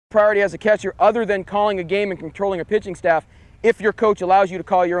priority as a catcher, other than calling a game and controlling a pitching staff, if your coach allows you to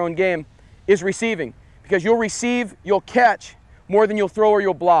call your own game, is receiving. Because you'll receive, you'll catch more than you'll throw or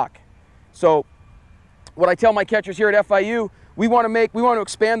you'll block. So what I tell my catchers here at FIU, we want to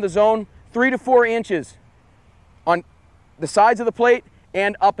expand the zone 3 to 4 inches on the sides of the plate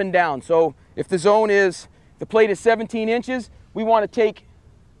and up and down. So if the plate is 17 inches, we want to take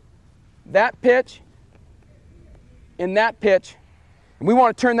that pitch and that pitch, and we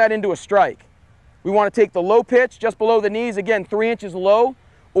want to turn that into a strike. We want to take the low pitch just below the knees, again 3 inches low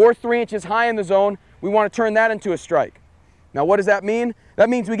or 3 inches high in the zone. We want to turn that into a strike. Now what does that mean? That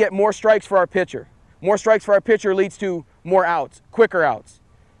means we get more strikes for our pitcher. More strikes for our pitcher leads to more outs, quicker outs,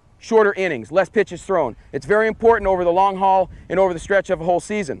 shorter innings, less pitches thrown. It's very important over the long haul and over the stretch of a whole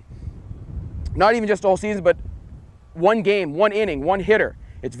season. Not even just a whole season, but one game, one inning, one hitter.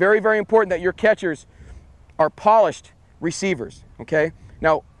 It's very, very important that your catchers are polished receivers, okay?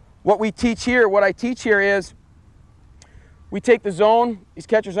 Now, what I teach here is we take the zone. These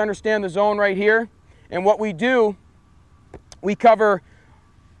catchers understand the zone right here. And what we do, let's cover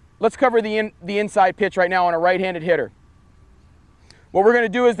the inside pitch right now on a right-handed hitter. What we're going to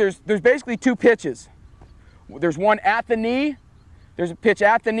do is there's basically 2 pitches. There's one at the knee. There's a pitch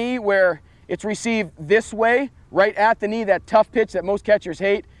at the knee where it's received this way, right at the knee, that tough pitch that most catchers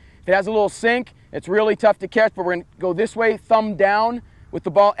hate. If it has a little sink, it's really tough to catch, but we're going to go this way, thumb down with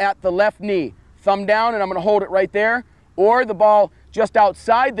the ball at the left knee. Thumb down, and I'm going to hold it right there. Or the ball just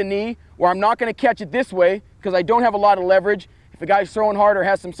outside the knee, where I'm not going to catch it this way because I don't have a lot of leverage. If a guy's throwing hard or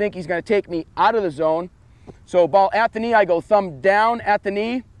has some sink, he's going to take me out of the zone. So ball at the knee, I go thumb down at the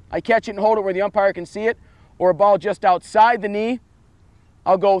knee. I catch it and hold it where the umpire can see it. Or a ball just outside the knee,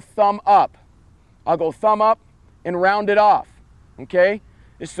 I'll go thumb up. I'll go thumb up and round it off, okay?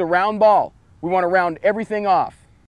 This is a round ball. We want to round everything off.